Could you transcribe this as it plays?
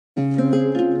Hi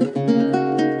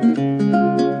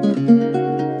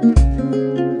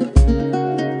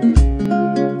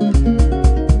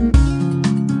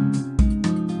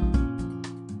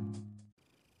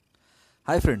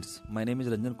friends, my name is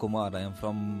Ranjan Kumar. I am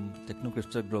from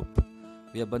Techno-Crystal Group.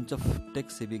 We are a bunch of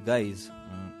tech-savvy guys.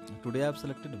 Today I have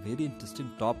selected a very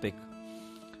interesting topic.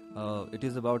 It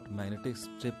is about magnetic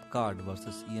strip card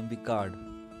versus EMV card.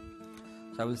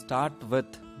 So I will start with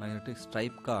magnetic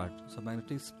stripe card. So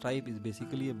magnetic stripe is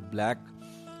basically a black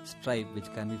stripe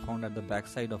which can be found at the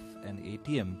backside of an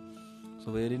ATM.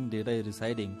 So wherein data is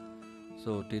residing.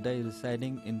 So data is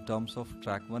residing in terms of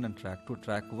track 1 and track 2.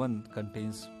 Track 1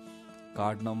 contains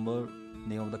card number,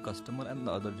 name of the customer and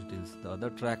the other details. The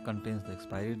other track contains the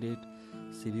expiry date,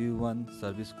 CVV1,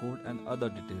 service code and other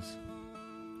details.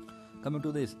 Coming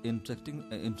to this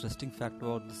interesting fact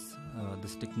about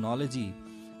this technology,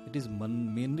 it is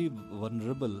mainly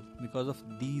vulnerable because of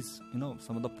these,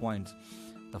 some of the points.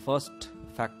 The first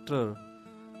factor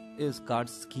is card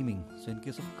scheming. So in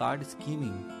case of card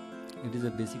scheming, it is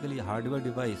basically a hardware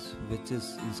device which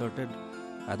is inserted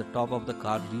at the top of the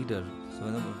card reader. So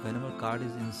whenever card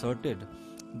is inserted,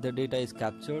 the data is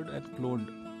captured and cloned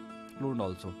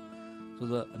also. So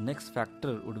the next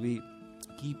factor would be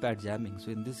keypad jamming.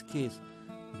 So in this case,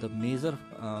 the major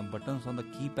buttons on the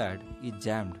keypad is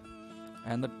jammed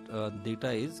and the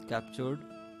data is captured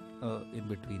in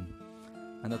between.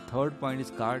 And the third point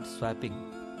is card swapping.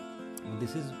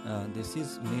 This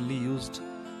is mainly used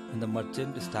in the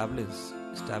merchant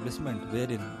establishment,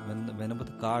 wherein whenever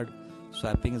the card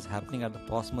swapping is happening at the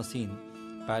POS machine,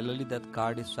 parallelly that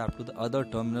card is swapped to the other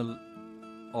terminal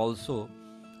also,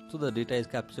 so the data is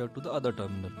captured to the other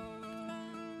terminal.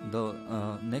 The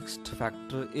next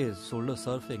factor is shoulder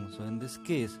surfing. So in this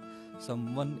case,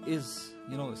 someone is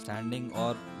standing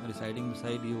or residing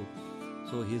beside you,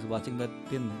 so he is watching that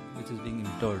pin which is being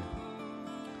entered.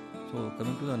 So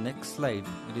coming to the next slide,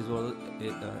 it is about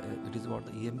the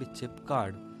EMV chip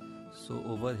card. So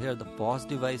over here the POS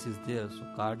device is there, so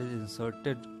card is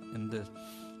inserted in this.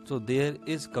 So there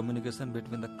is communication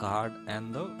between the card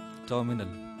and the terminal.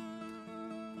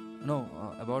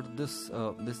 About this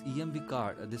EMV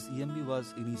card. This EMV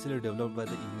was initially developed by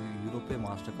the European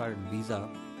MasterCard and Visa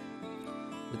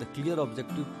with a clear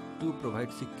objective to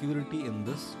provide security in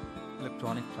this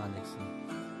electronic transaction.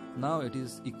 Now it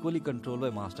is equally controlled by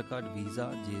MasterCard,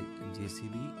 Visa,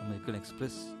 JCB, American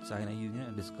Express, China Union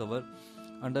and Discover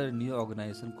under a new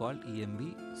organization called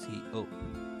EMV-CO.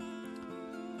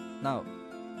 Now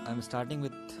I am starting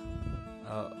with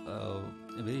a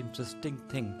very interesting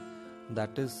thing,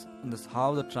 that is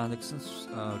how the transactions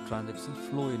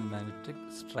flow in magnetic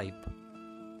stripe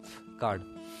card.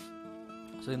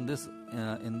 So in this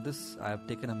I have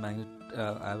taken a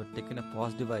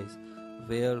POS device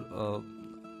where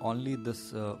only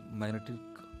this magnetic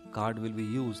card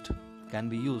can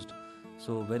be used.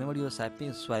 So whenever you are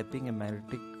swiping a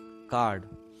magnetic card,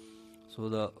 so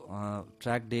the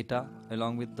track data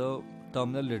along with the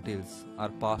terminal details are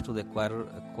passed to the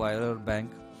acquirer bank.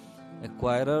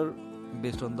 Acquirer,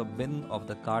 based on the bin of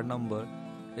the card number,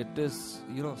 it is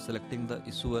selecting the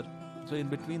issuer. So in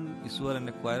between issuer and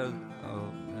acquirer,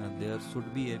 there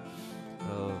should be a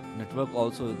network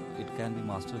also. It can be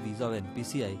Master, Visa or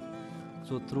NPCI.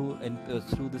 So through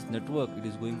this network, it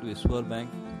is going to issuer bank.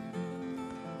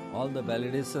 All the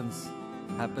validations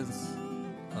and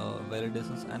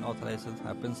authorizations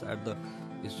happens at the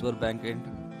issuer bank end,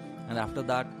 and after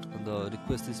that the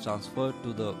request is transferred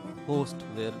to the host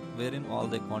wherein all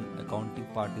the accounting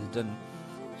part is done.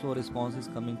 So response is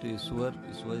coming to issuer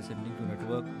is sending to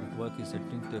network is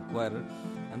sending to acquirer,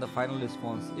 and the final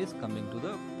response is coming to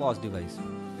the POS device.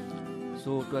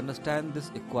 So to understand this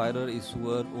acquirer,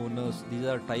 issuer, owners, these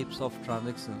are types of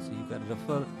transactions. So you can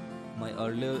refer my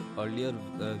earlier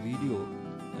video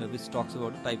which talks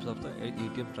about the types of the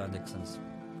ATM transactions.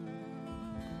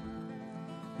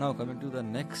 Now coming to the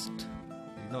next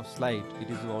slide, it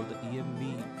is about the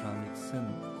EMV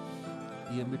transaction,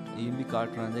 EMV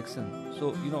card transaction.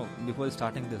 So before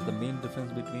starting this, the main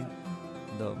difference between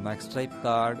the MagStripe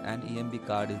card and EMV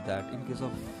card is that in case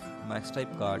of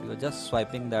MagStripe card, you are just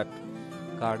swiping that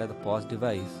card at the POS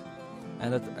device,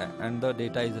 and the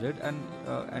data is read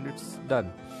and it's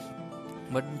done.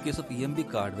 But in case of EMV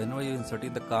card, whenever you are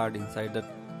inserting the card inside the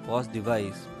POS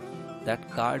device, that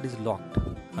card is locked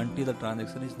until the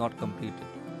transaction is not completed.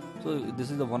 So this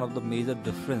is one of the major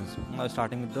difference. Now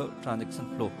starting with the transaction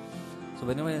flow. So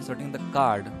whenever you are inserting the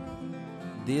card,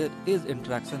 there is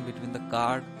interaction between the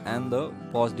card and the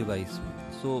POS device.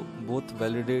 So both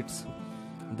validates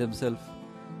themselves,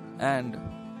 and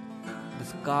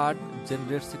this card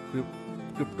generates a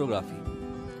cryptogram.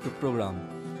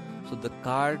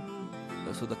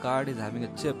 So the card is having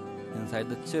a chip. Inside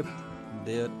the chip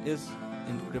there is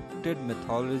encrypted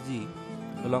methodology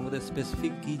along with a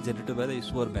specific key generated by the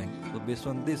issuer bank. So based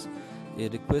on this, a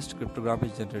request cryptogram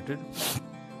is generated.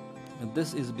 And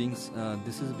this is being sent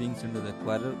to the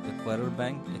acquirer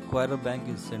bank. Acquirer bank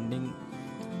is sending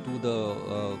to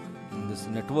the this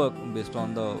network based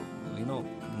on the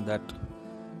that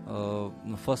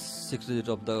first 6 digits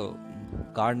of the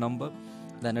card number.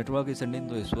 The network is sending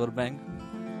to the issuer bank.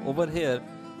 Over here,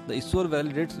 the issuer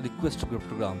validates request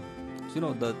cryptogram.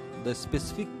 So the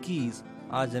specific keys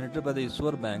are generated by the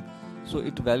issuer bank, so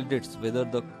it validates whether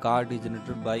the card is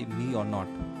generated by me or not.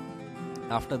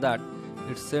 After that,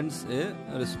 it sends a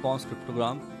response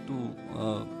cryptogram to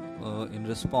in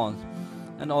response,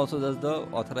 and also does the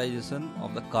authorization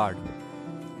of the card.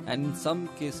 And in some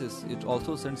cases, it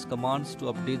also sends commands to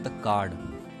update the card.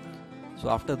 So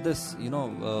after this,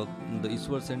 the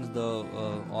issuer sends the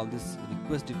all this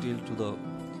request detail to the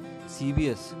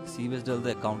CBS. CBS does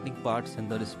the accounting part, send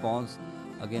the response.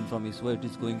 Again from issuer, it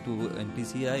is going to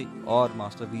NPCI or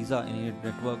Master Visa in a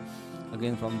network.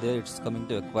 Again from there, it's coming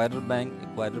to acquirer bank.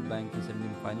 Acquirer bank is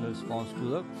sending final response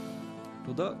to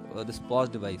the this POS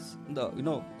device. The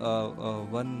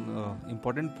one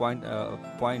important point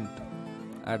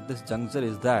at this juncture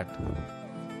is that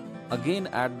again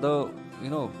at the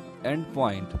end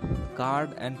point,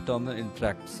 card and terminal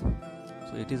interacts.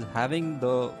 So it is having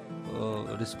the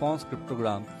response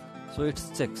cryptogram, so it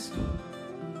checks.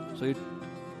 So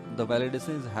the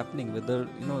validation is happening whether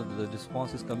the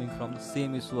response is coming from the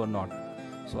same issue or not.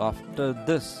 So after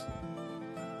this,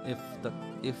 if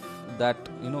that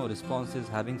response is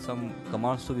having some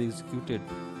commands to be executed,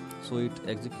 so it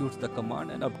executes the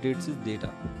command and updates its data.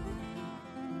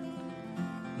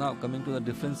 Now coming to the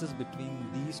differences between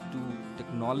these two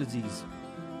technologies,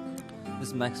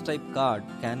 this max type card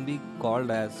can be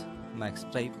called as max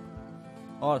type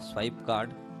or swipe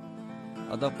card.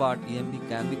 Other part, EMV,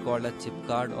 can be called as chip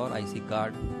card or IC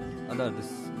card.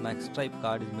 This max type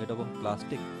card is made up of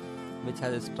plastic which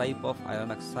has a stripe of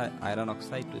iron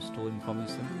oxide to store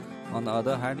information. On the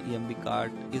other hand, EMV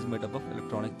card is made up of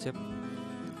electronic chip.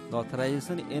 The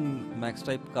authorization in max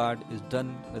type card is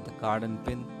done with the card and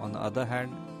pin. On the other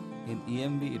hand, in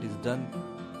EMV it is done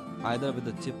either with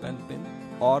the chip and pin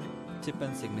or chip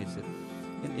and signature.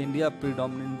 In India,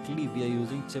 predominantly we are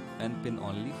using chip and pin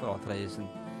only for authorization.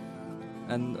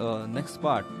 And next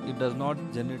part, it does not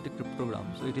generate a cryptogram,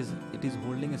 so it is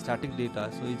holding a static data,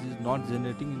 so it is not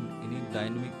generating any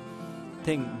dynamic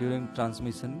thing during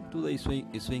transmission to the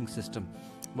issuing system.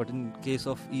 But in case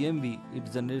of EMV,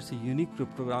 it generates a unique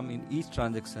cryptogram in each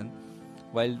transaction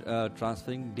while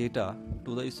transferring data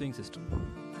to the issuing system.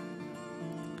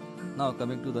 Now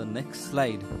coming to the next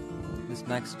slide, this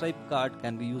max type card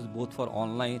can be used both for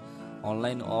online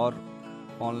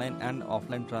and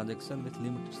offline transaction with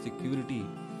limited security.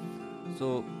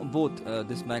 So both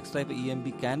this max type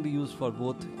EMV can be used for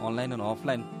both online and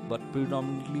offline, but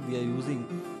predominantly we are using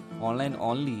online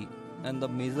only. And the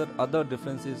major other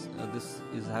difference is this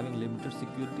is having limited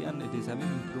security and it is having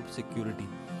improved security.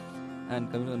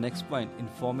 And coming to the next point,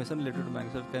 information related to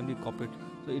max type can be copied,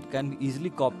 so it can be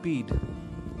easily copied.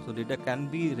 So data can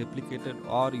be replicated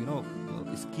or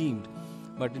schemed,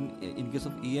 but in case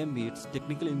of EMV, it's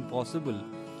technically impossible.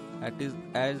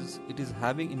 As it is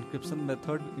having encryption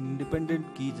method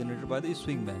independent key generated by the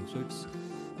issuing bank, so it's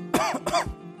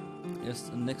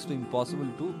it's next to impossible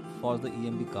to forge the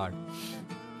EMV card.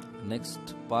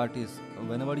 Next part is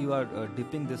whenever you are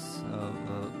dipping this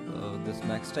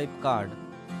max type card,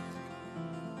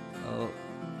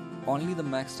 only the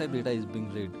max type data is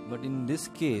being read, but in this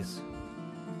case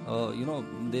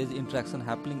there is interaction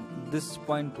happening. This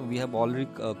point we have already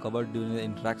covered during the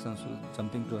interaction, so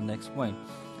jumping to the next point,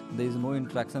 there is no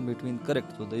interaction between,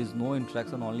 correct, so there is no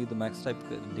interaction, only the max type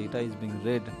data is being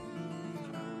read,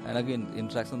 and again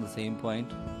interaction the same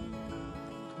point.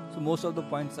 So most of the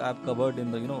points I have covered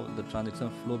in the the transaction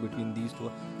flow between these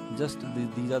two. Just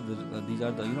these are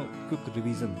the quick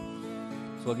revision.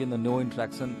 So again, the no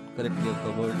interaction, correct, we have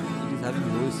covered. It is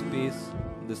having low space.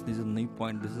 This is a new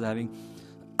point. This is having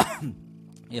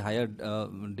a higher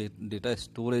data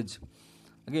storage.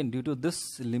 Again, due to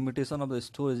this limitation of the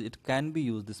storage, it can be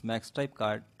used. This max type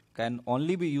card can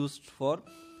only be used for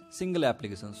single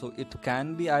application. So it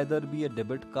can be either be a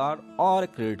debit card or a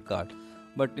credit card.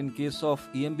 But in case of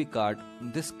EMV card,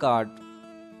 this card,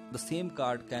 the same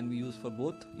card can be used for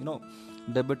both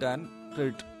debit and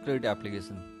credit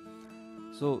application.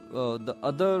 So the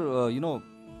other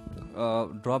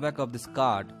drawback of this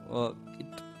card,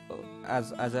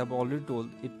 as I have already told,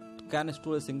 it can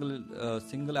store a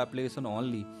single application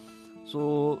only.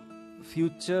 So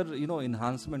future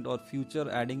enhancement or future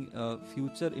adding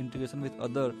future integration with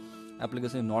other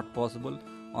application is not possible.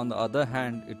 On the other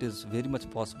hand, it is very much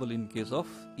possible in case of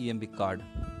EMV card.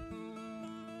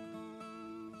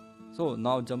 So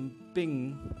now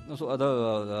jumping, so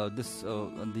other these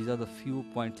are the few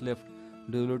points left.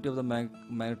 Durability of the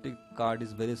magnetic card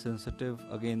is very sensitive.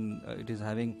 Again, it is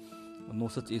having no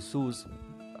such issues.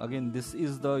 Again, this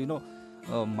is the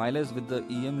mileage with the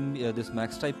EMV, this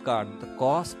max type card. The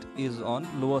cost is on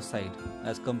lower side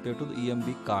as compared to the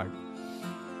EMV card.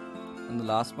 And the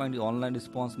last point, the online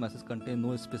response message contain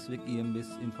no specific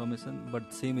EMV information,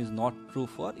 but same is not true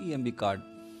for EMV card.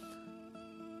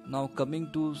 Now coming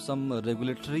to some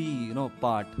regulatory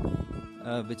part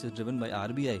which is driven by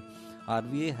RBI.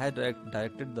 RBI had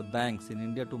directed the banks in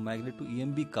India to migrate to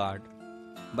EMV card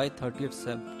by 30th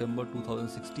September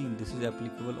 2016. This is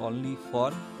applicable only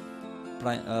for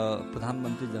Pradhan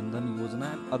Mantri Jan Dhan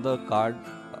Yojana and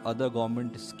other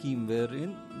government scheme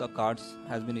wherein the cards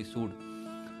has been issued.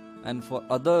 And for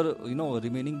other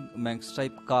remaining max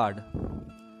type card,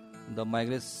 the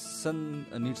migration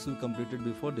needs to be completed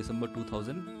before December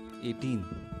 2018.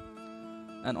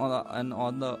 And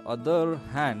on the other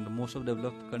hand, most of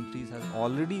developed countries have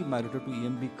already migrated to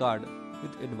EMV card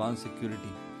with advanced security.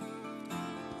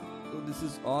 So this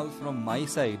is all from my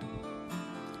side.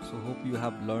 So hope you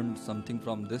have learned something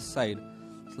from this slide.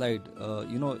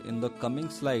 In the coming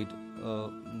slide,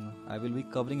 I will be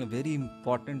covering a very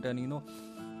important and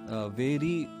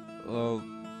very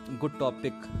good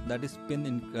topic, that is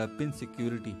pin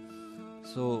security.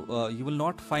 So you will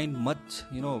not find much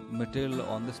material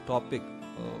on this topic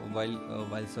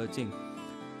while searching.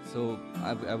 So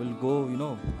I will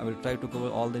go I will try to cover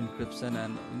all the encryption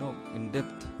and in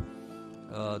depth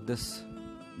this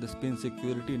pin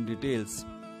security in details.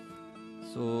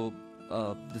 So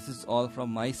this is all from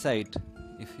my side.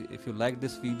 If you like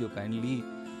this video, kindly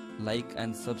like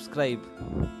and subscribe.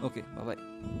 Okay, bye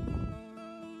bye.